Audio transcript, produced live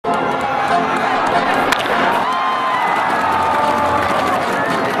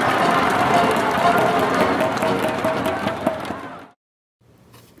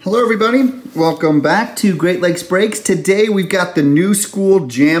everybody, welcome back to Great Lakes Breaks. Today we've got the new school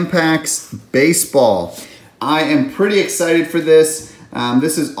Jampacks baseball. I am pretty excited for this.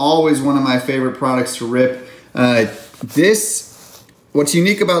 This is always one of my favorite products to rip. What's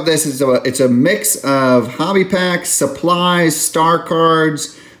unique about this is it's a mix of hobby packs, supplies, star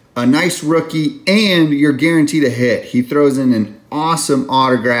cards, a nice rookie, and you're guaranteed a hit. He throws in an awesome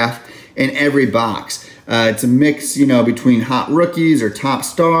autograph in every box. It's a mix, you know, between hot rookies or top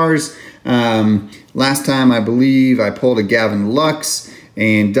stars. Last time I believe I pulled a Gavin Lux,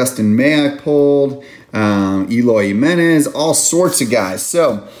 and Dustin May I pulled, Eloy Jimenez, all sorts of guys.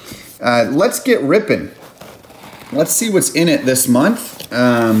 So let's get ripping. Let's see what's in it this month.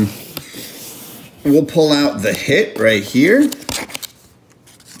 We'll pull out the hit right here.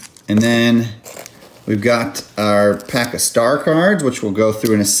 And then we've got our pack of star cards, which we'll go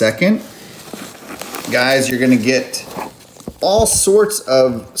through in a second. Guys, you're gonna get all sorts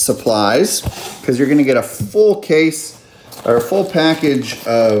of supplies because you're gonna get a full case or a full package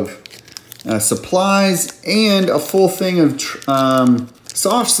of supplies and a full thing of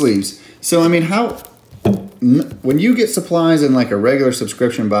soft sleeves. So, I mean, when you get supplies in like a regular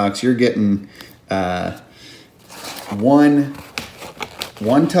subscription box, you're getting one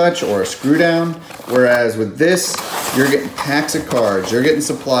touch or a screw down, whereas with this, you're getting packs of cards, you're getting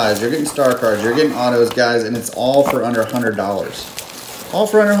supplies, you're getting star cards, you're getting autos, guys, and it's all for under $100. All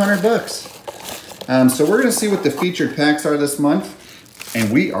for under 100 bucks. So we're gonna see what the featured packs are this month,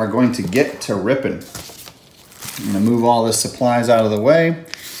 and we are going to get to ripping. I'm gonna move all the supplies out of the way,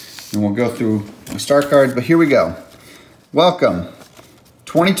 and we'll go through the star cards, but here we go. Welcome.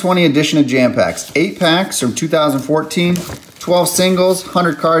 2020 edition of Jampacks. 8 packs from 2014, 12 singles,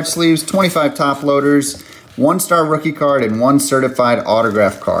 100 card sleeves, 25 top loaders, 1-star rookie card, and 1 certified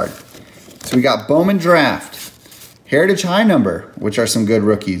autograph card. So we got Bowman Draft, Heritage High Number, which are some good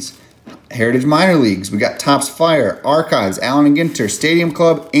rookies, Heritage Minor Leagues. We got Topps Fire, Archives, Allen and Ginter, Stadium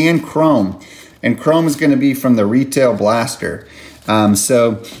Club, and Chrome. And Chrome is going to be from the Retail Blaster.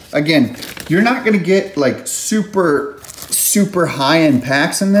 So again, you're not going to get like super high-end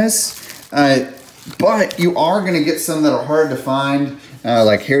packs in this, but you are going to get some that are hard to find,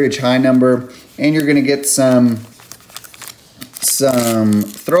 like Heritage High Number, and you're going to get some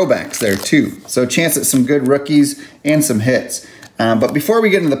throwbacks there too. So a chance at some good rookies and some hits. But before we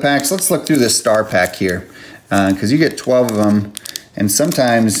get into the packs, let's look through this star pack here, because you get 12 of them, and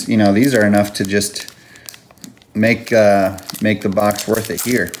sometimes, you know, these are enough to just make the box worth it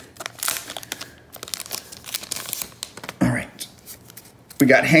here. All right, we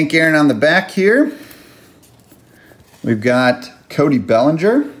got Hank Aaron on the back here. We've got Cody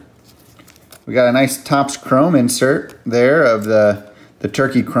Bellinger. We got a nice Topps Chrome insert there of the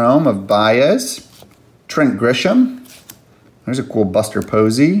Turkey Chrome of Baez. Trent Grisham. There's a cool Buster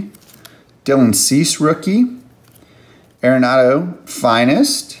Posey. Dylan Cease rookie. Arenado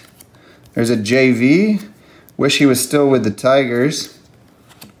Finest. There's a JV. Wish he was still with the Tigers.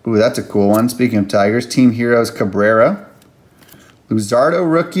 Ooh, that's a cool one. Speaking of Tigers, Team Heroes Cabrera. Luzardo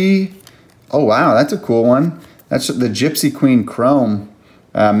rookie. Oh, wow, that's a cool one. That's the Gypsy Queen Chrome.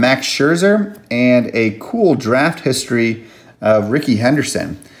 Max Scherzer, and a cool draft history of Ricky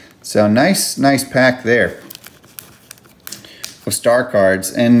Henderson. So nice pack there of star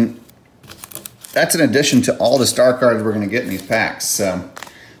cards. And that's in addition to all the star cards we're going to get in these packs. So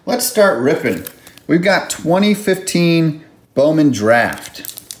let's start ripping. We've got 2015 Bowman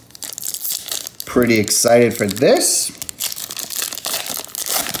Draft. Pretty excited for this.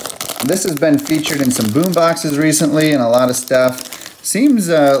 This has been featured in some boom boxes recently and a lot of stuff. Seems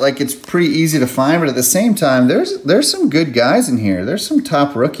like it's pretty easy to find, but at the same time, there's some good guys in here. There's some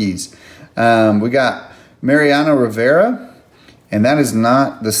top rookies. We got Mariano Rivera, and that is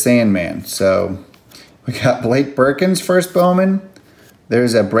not the Sandman. So we got Blake Perkins, first Bowman.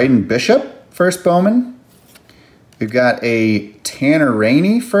 There's a Braden Bishop, first Bowman. We've got a Tanner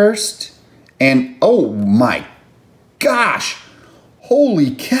Rainey first. And oh my gosh,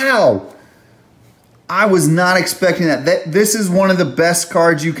 holy cow. I was not expecting that. This is one of the best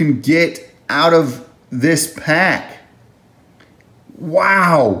cards you can get out of this pack.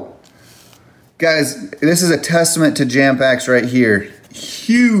 Wow. Guys, this is a testament to Jampacks right here.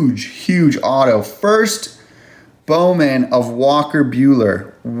 Huge auto. First Bowman of Walker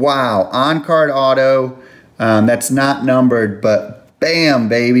Buehler. Wow. On-card auto. That's not numbered, but bam,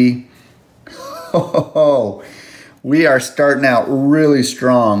 baby. Oh, we are starting out really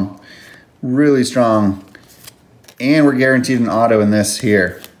strong. Really strong. And we're guaranteed an auto in this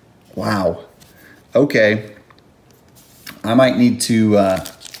here. Wow. Okay. I might need to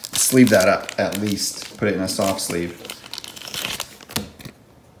sleeve that up at least. Put it in a soft sleeve.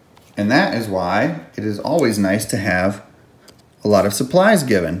 And that is why it is always nice to have a lot of supplies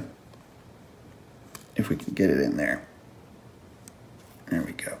given. If we can get it in there. There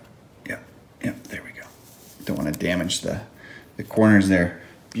we go. Yep, there we go. Don't want to damage the corners there.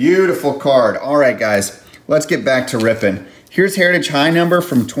 Beautiful card. All right, guys, let's get back to ripping. Here's Heritage High Number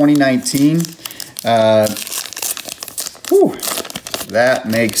from 2019. That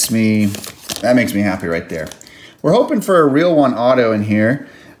makes me happy right there. We're hoping for a real one auto in here,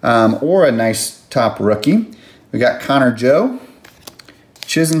 or a nice top rookie. We got Connor Joe,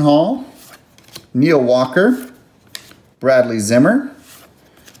 Chisenhall, Neil Walker, Bradley Zimmer.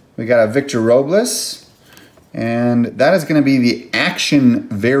 We got a Victor Robles, and that is going to be the action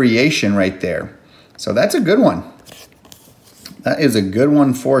variation right there. So that's a good one. That is a good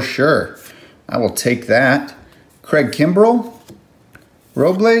one for sure. I will take that. Craig Kimbrell,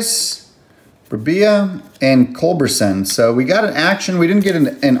 Robles, Rabia, and Culberson. So we got an action. We didn't get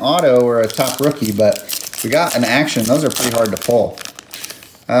an auto or a top rookie, but we got an action. Those are pretty hard to pull.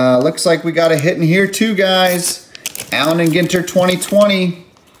 Looks like we got a hit in here too, guys. Allen and Ginter 2020.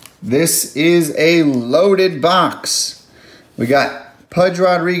 This is a loaded box. We got Pudge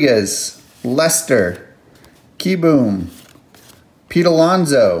Rodriguez, Lester, Keyboom, Pete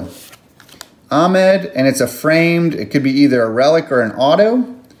Alonso, Ahmed, and it's a framed. It could be either a relic or an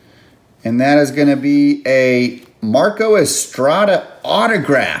auto. And that is going to be a Marco Estrada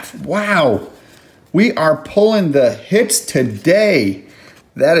autograph. Wow. We are pulling the hits today.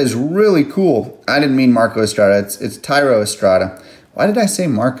 That is really cool. I didn't mean Marco Estrada. It's Tyro Estrada. Why did I say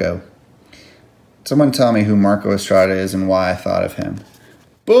Marco? Someone tell me who Marco Estrada is and why I thought of him.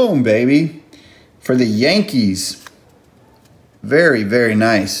 Boom, baby. For the Yankees. Very, very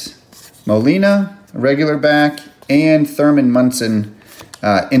nice. Molina, regular back, and Thurman Munson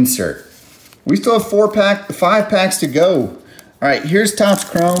insert. We still have 5 packs to go. All right, here's Topps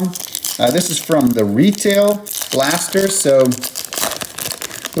Chrome. This is from the retail blaster, so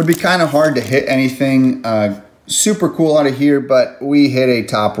would be kind of hard to hit anything super cool out of here, but we hit a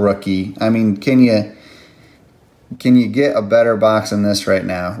top rookie. I mean, can you get a better box than this right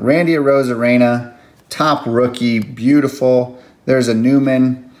now? Randy Arozarena, top rookie, beautiful. There's a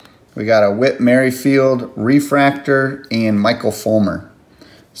Newman. We got a Whit Merrifield, Refractor, and Michael Fulmer.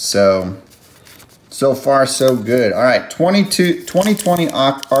 So far so good. All right, 2020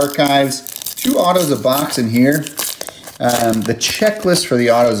 archives, 2 autos a box in here. The checklist for the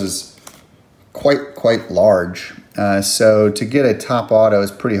autos is quite large. So to get a top auto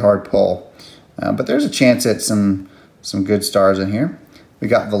is pretty hard pull. But there's a chance at some good stars in here. We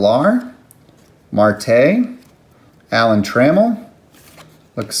got Villar, Marte, Alan Trammell.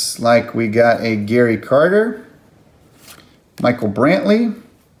 Looks like we got a Gary Carter, Michael Brantley,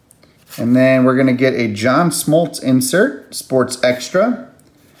 and then we're going to get a John Smoltz insert, Sports Extra,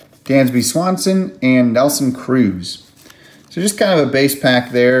 Dansby Swanson, and Nelson Cruz. So just kind of a base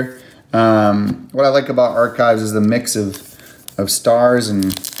pack there. What I like about archives is the mix of stars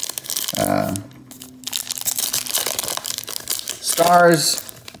and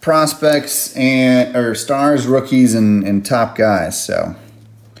prospects, or stars, rookies, and top guys. So,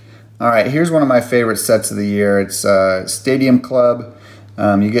 all right, here's one of my favorite sets of the year. It's Stadium Club.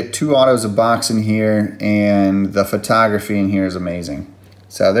 You get 2 autos a box in here, and the photography in here is amazing.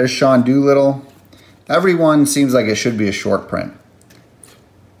 So there's Sean Doolittle. Everyone seems like it should be a short print.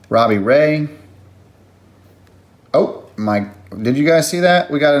 Robbie Ray. Oh, did you guys see that?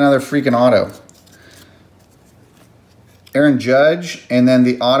 We got another freaking auto. Aaron Judge, and then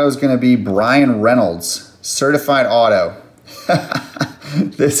the auto is going to be Brian Reynolds, certified auto.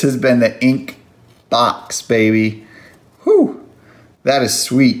 This has been the ink box, baby. Whew, that is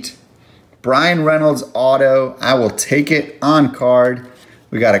sweet. Brian Reynolds auto, I will take it on card.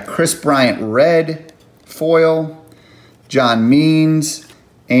 We got a Chris Bryant red foil, John Means,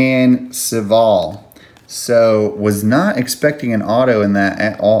 and Sival. So was not expecting an auto in that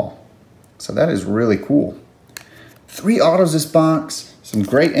at all. So that is really cool. 3 autos this box, some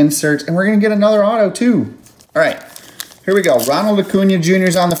great inserts, and we're going to get another auto too. All right, here we go. Ronald Acuna Jr.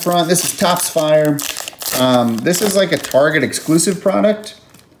 is on the front. This is Topps Fire. This is like a Target exclusive product.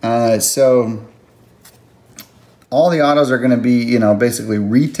 So all the autos are going to be, you know, basically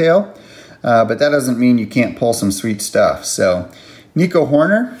retail, but that doesn't mean you can't pull some sweet stuff. So Nico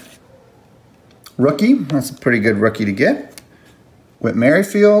Horner, rookie. That's a pretty good rookie to get. Whit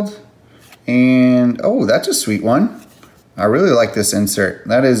Merrifield. And, oh, that's a sweet one. I really like this insert.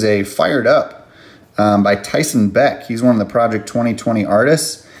 That is a Fired Up by Tyson Beck. He's one of the Project 2020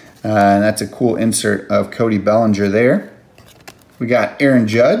 artists. And that's a cool insert of Cody Bellinger there. We got Aaron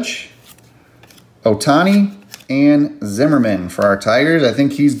Judge, Ohtani, and Zimmerman for our Tigers. I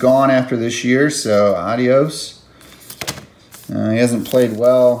think he's gone after this year, so adios. He hasn't played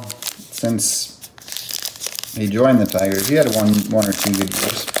well since he joined the Tigers. He had one or two good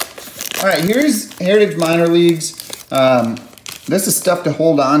years. All right, here's Heritage Minor Leagues. This is stuff to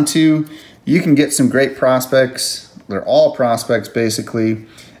hold on to. You can get some great prospects. They're all prospects, basically.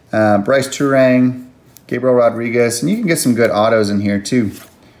 Bryce Turang, Gabriel Rodriguez, and you can get some good autos in here, too.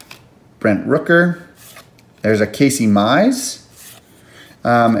 Brent Rooker. There's a Casey Mize.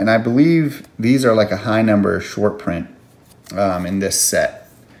 And I believe these are like a high number short print in this set.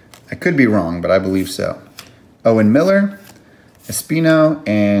 I could be wrong, but I believe so. Owen Miller, Espino,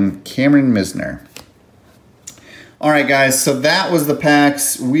 and Cameron Misner. All right, guys, so that was the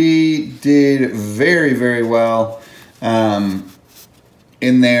packs. We did very, very well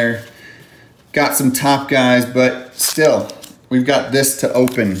in there. Got some top guys, but still, we've got this to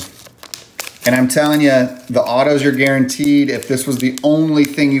open. And I'm telling you, the autos are guaranteed. If this was the only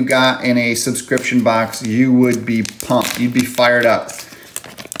thing you got in a subscription box, you would be pumped. You'd be fired up.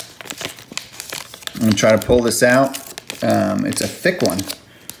 I'm gonna try to pull this out. It's a thick one.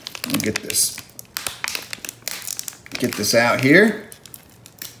 Let me get this out here.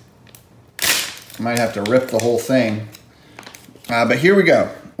 I might have to rip the whole thing. But here we go.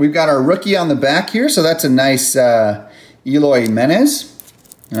 We've got our rookie on the back here, so that's a nice Eloy Jimenez.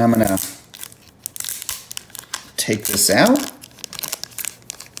 And I'm gonna take this out.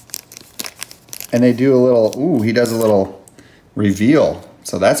 And they do a little, ooh, he does a little reveal.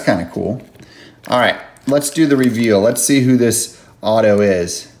 So that's kind of cool. All right, let's do the reveal. Let's see who this auto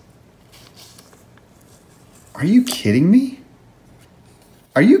is. Are you kidding me?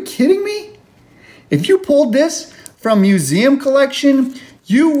 Are you kidding me? If you pulled this from museum collection,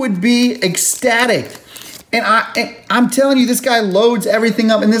 you would be ecstatic. And I'm telling you, this guy loads everything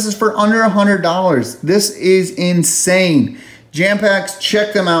up, and this is for under $100. This is insane. Jampacks,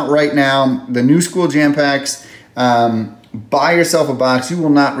 check them out right now. The new school Jampacks. Buy yourself a box. You will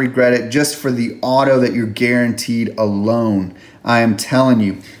not regret it just for the auto that you're guaranteed alone. I am telling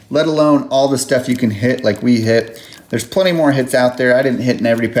you. Let alone all the stuff you can hit like we hit. There's plenty more hits out there. I didn't hit in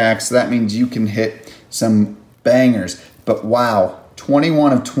every pack, so that means you can hit some bangers. But wow,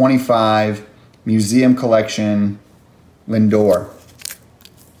 21 of 25. Museum collection, Lindor.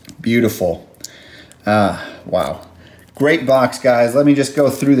 Beautiful. Wow. Great box, guys. Let me just go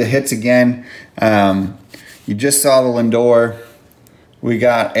through the hits again. You just saw the Lindor. We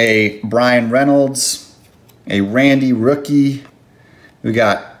got a Brian Reynolds, a Randy rookie. We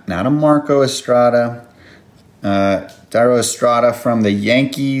got not a Marco Estrada, Dairo Estrada from the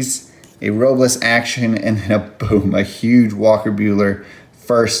Yankees, a Robles action, and then a boom, a huge Walker Buehler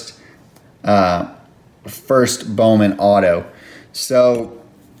first Bowman auto. So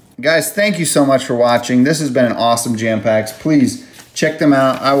guys, thank you so much for watching. This has been an awesome Jampacks. Please check them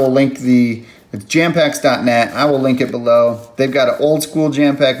out. I will link it's jampacks.net. I will link it below. They've got an old school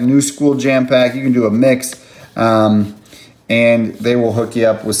Jampack, new school Jampack. You can do a mix, and they will hook you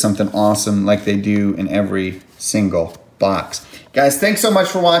up with something awesome like they do in every single box. Guys, thanks so much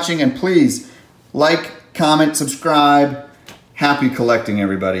for watching, and please like, comment, subscribe. Happy collecting,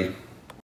 everybody.